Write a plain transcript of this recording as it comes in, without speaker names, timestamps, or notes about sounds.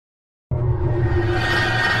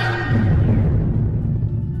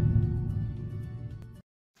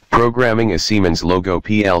Programming a Siemens logo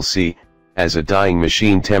PLC as a dyeing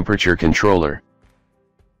machine temperature controller.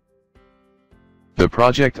 The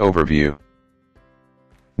project overview.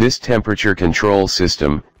 This temperature control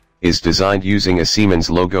system is designed using a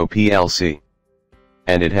Siemens logo PLC,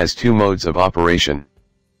 and it has two modes of operation.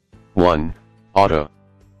 1. Auto.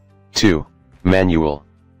 2. Manual.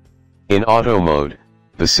 In auto mode,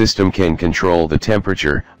 the system can control the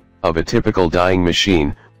temperature of a typical dyeing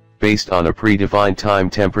machine based on a predefined time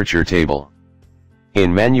temperature table.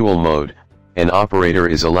 In manual mode, an operator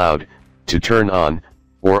is allowed to turn on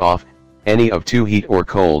or off any of two heat or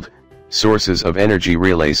cold sources of energy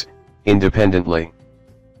relays independently.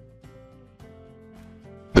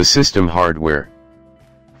 The system hardware.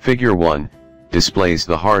 Figure 1 displays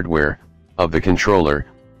the hardware of the controller,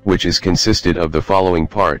 which is consisted of the following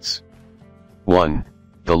parts. 1.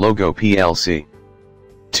 The logo PLC.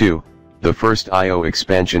 2. The first I/O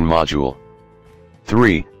expansion module.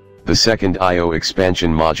 3. The second I/O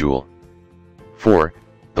expansion module. 4.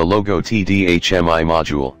 The logo TDHMI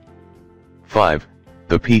module. 5.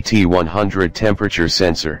 The PT100 temperature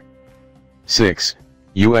sensor. 6.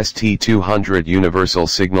 UST200 universal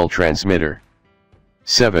signal transmitter.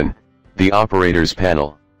 7. The operator's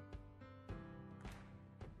panel.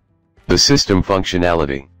 The system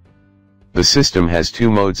functionality. The system has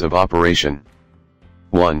two modes of operation.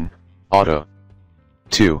 1. Auto.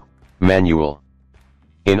 2. Manual.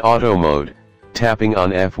 In auto mode, tapping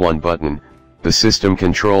on F1 button, the system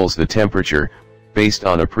controls the temperature based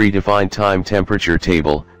on a predefined time temperature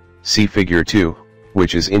table, see Figure 2,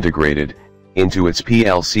 which is integrated into its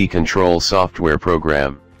PLC control software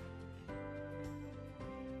program.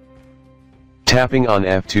 Tapping on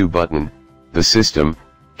F2 button, the system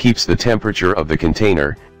keeps the temperature of the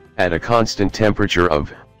container at a constant temperature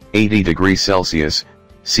of 80 degrees Celsius,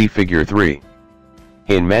 see Figure 3.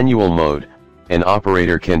 In manual mode, an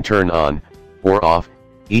operator can turn on or off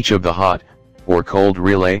each of the hot or cold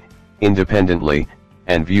relay independently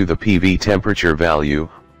and view the PV temperature value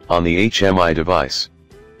on the HMI device.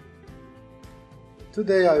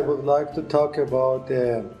 Today I would like to talk about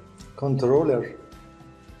a controller,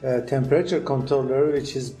 a temperature controller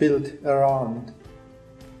which is built around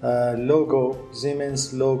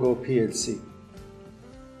Siemens logo PLC.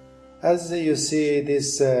 As you see,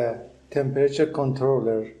 this temperature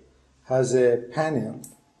controller has a panel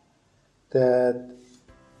that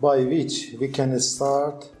by which we can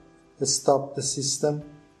stop the system,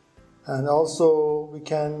 and also we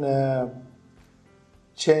can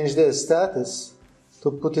change the status to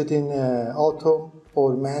put it in auto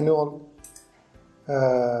or manual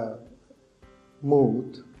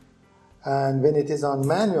mode. And when it is on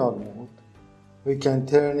manual mode, we can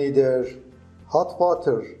turn either hot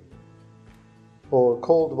water or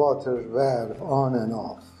cold water valve on and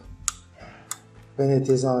off. When it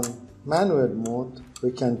is on manual mode,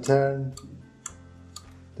 we can turn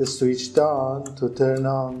the switch down to turn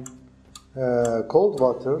on cold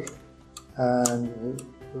water,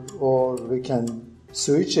 or we can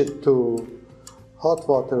switch it to hot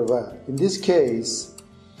water valve. In this case,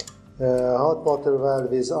 hot water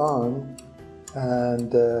valve is on,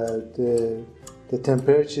 and the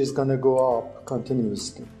temperature is going to go up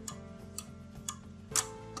continuously.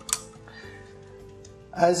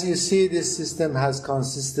 As you see, this system has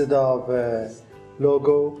consisted of a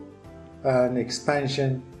logo, an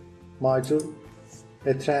expansion module,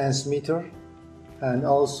 a transmitter, and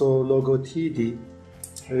also logo TD,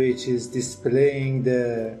 which is displaying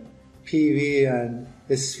the PV and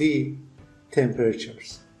SV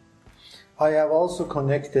temperatures. I have also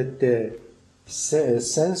connected the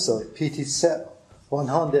sensor,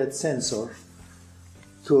 PT100 sensor,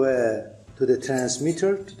 to the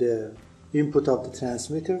transmitter, to the input of the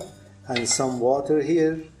transmitter, and some water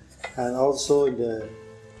here, and also in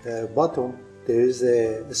the bottom there is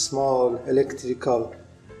a small electrical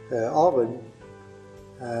oven,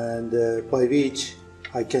 and by which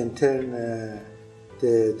I can turn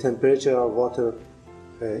the temperature of water,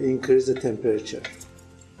 increase the temperature.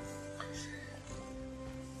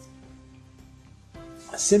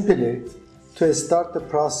 Simply, to start the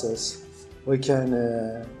process, we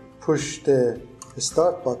can push the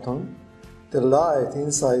start button. The light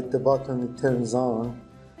inside the button turns on.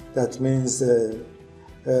 That means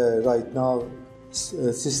right now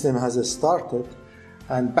system has started,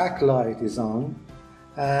 and backlight is on.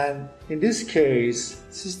 And in this case,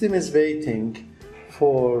 system is waiting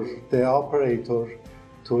for the operator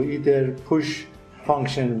to either push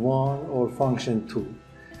function 1 or function 2.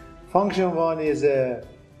 Function 1 is a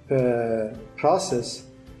process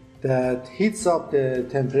that heats up the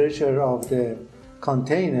temperature of the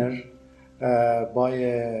container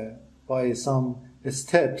by some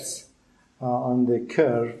steps on the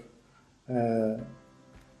curve,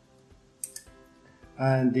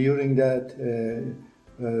 and during that,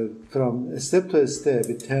 from step to step,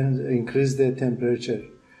 it increase the temperature.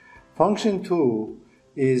 Function 2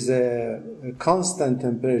 is a constant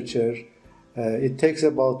temperature. It takes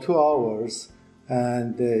about 2 hours,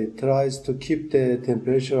 and it tries to keep the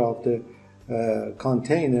temperature of the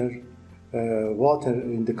container, water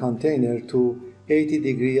in the container, to 80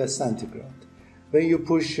 degrees centigrade. When you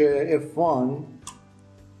push F1,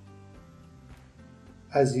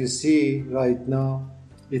 as you see right now,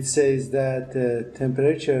 it says that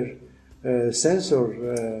temperature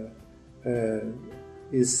sensor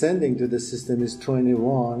is sending to the system is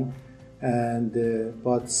 21, and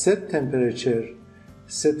but set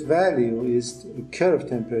value is curve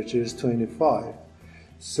temperature is 25.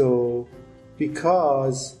 So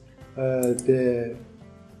because the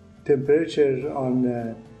temperature on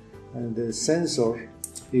the sensor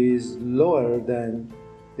is lower than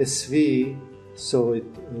SV, so it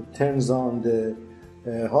turns on the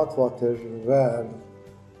hot water valve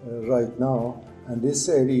right now, and this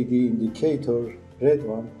LED indicator, red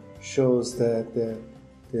one, shows that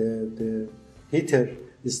the heater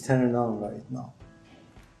is turned on right now.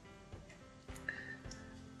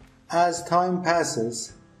 As time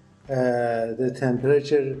passes, the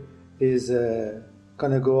temperature is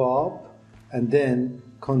gonna go up, and then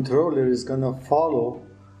controller is gonna follow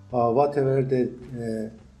whatever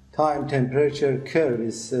the time temperature curve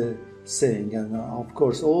is saying. And of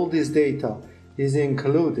course, all this data is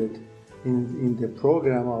included in the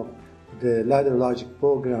program of the ladder logic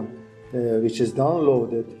program, which is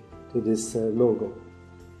downloaded to this logo.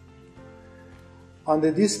 On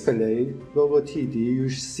the display, logo TD, you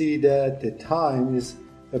see that the time is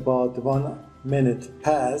about 1 minute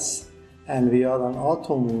pass, and we are on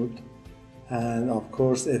auto mode, and of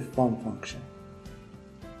course F1 function.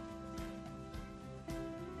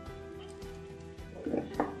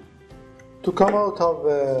 To come out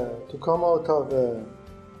of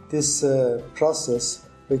this process,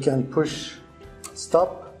 we can push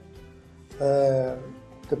stop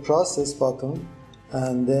the process button,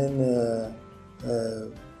 and then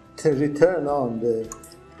to return on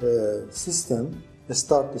the system,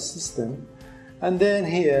 start the system, and then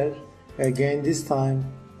here again this time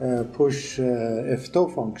push F2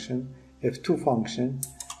 function,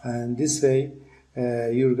 and this way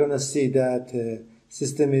you're gonna see that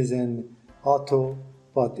system is in auto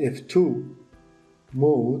but F2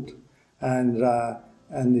 mode, and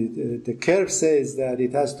the curve says that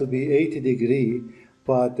it has to be 80 degree,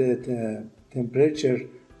 but the temperature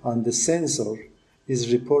on the sensor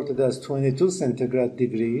is reported as 22 centigrade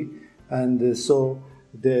degree, and so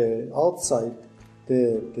the outside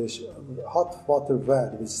the hot water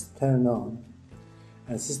valve is turned on,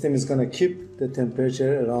 and system is going to keep the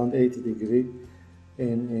temperature around 80 degree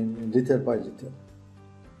in little by little.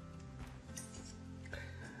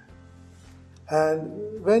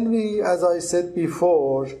 And when we, as I said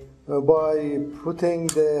before, by putting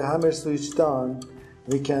the hammer switch down,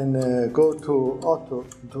 we can go to auto,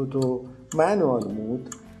 to manual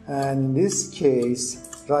mode, and in this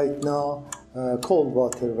case, right now, cold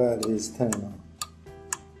water valve is turned on.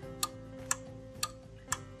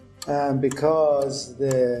 And because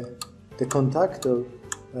the contactor,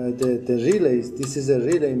 the relays, this is a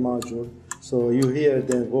relay module, so you hear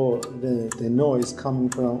the noise coming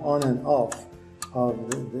from on and off of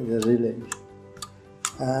the relay.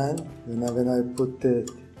 And when I put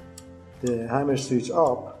the hammer switch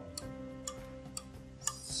up,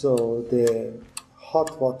 so the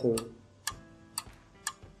hot water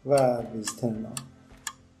valve is turned on.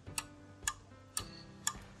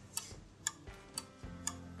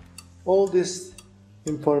 All this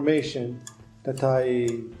information that I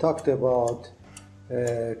talked about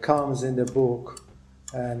comes in the book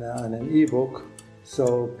and an ebook,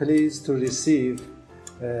 so please to receive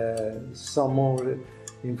some more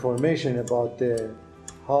information about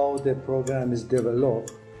how the program is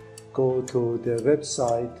developed, go to the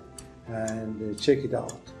website and check it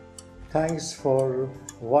out. Thanks for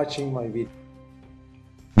watching my video.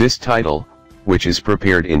 This title, which is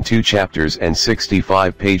prepared in 2 chapters and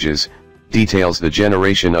 65 pages, details the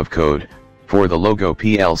generation of code for the Logo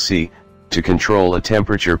PLC to control a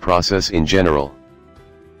temperature process in general.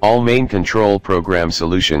 All main control program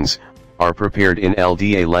solutions are prepared in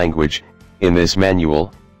LDA language. In this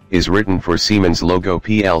manual is written for Siemens Logo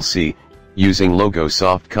PLC using Logo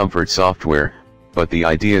Soft Comfort software, but the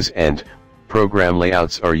ideas and program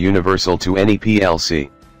layouts are universal to any PLC.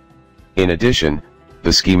 In addition,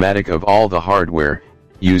 the schematic of all the hardware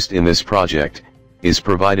used in this project is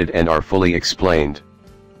provided and are fully explained.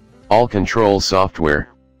 All control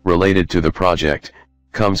software, related to the project,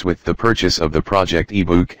 comes with the purchase of the project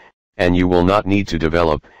ebook, and you will not need to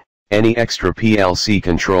develop any extra PLC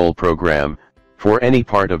control program for any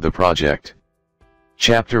part of the project.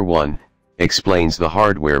 Chapter 1 explains the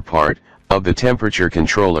hardware part of the temperature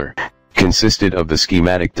controller, consisted of the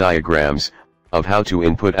schematic diagrams of how to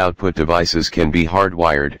input-output devices can be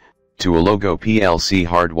hardwired to a Logo PLC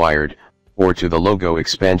hardwired, or to the Logo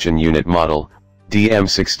expansion unit model,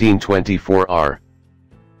 DM1624R.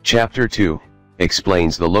 Chapter 2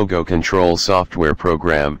 explains the Logo control software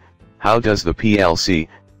program. How does the PLC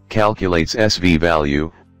calculates SV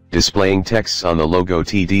value, displaying texts on the Logo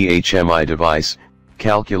TDHMI device,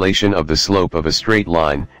 calculation of the slope of a straight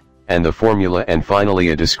line, and the formula, and finally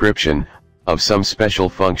a description of some special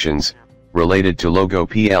functions related to Logo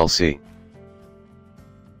PLC.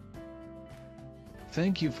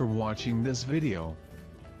 Thank you for watching this video.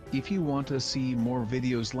 If you want to see more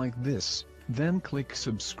videos like this, then click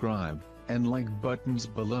subscribe and like buttons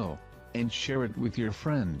below, and share it with your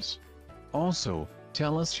friends. Also,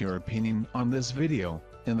 tell us your opinion on this video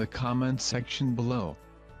in the comment section below.